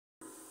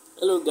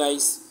Hello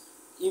guys,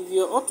 if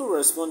your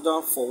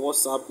autoresponder for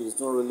WhatsApp is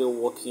not really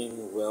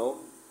working well,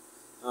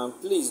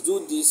 please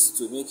do this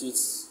to make it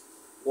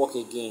work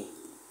again.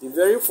 The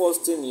very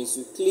first thing is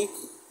you click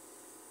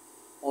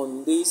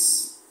on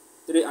this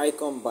three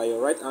icon by your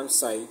right hand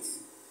side,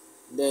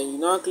 then you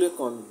now click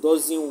on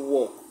doesn't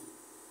work.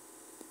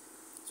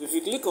 So if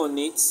you click on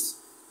it,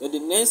 then the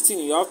next thing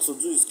you have to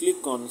do is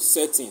click on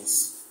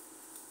settings.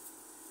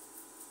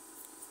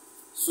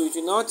 So it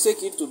will now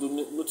take you to the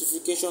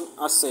notification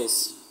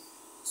access.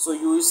 So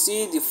you will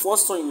see the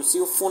first one, you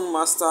see phone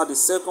master, the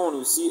second one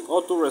you see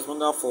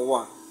autoresponder for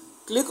one.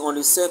 Click on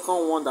the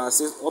second one that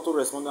says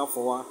autoresponder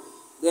for one,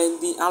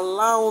 then the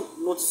allow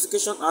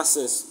notification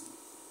access,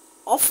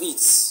 off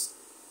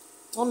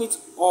it, turn it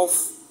off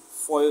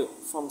for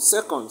from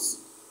seconds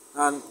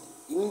and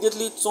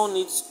immediately turn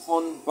it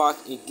on back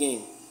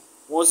again.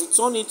 Once you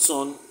turn it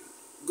on,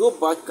 go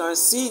back, you can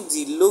see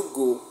the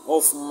logo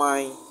of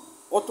my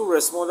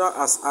autoresponder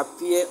has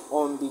appeared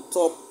on the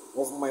top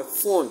of my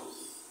phone.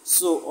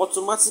 So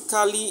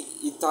automatically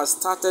it has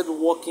started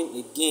working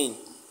again.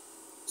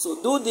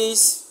 So do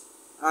this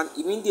and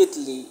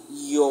immediately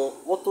your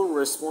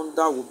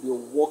autoresponder will be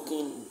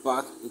working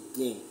back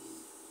again.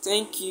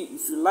 Thank you.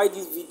 If you like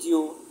this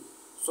video,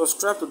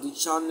 subscribe to the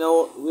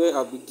channel where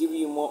I'll be giving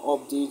you more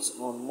updates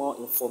on more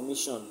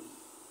information.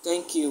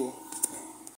 Thank you.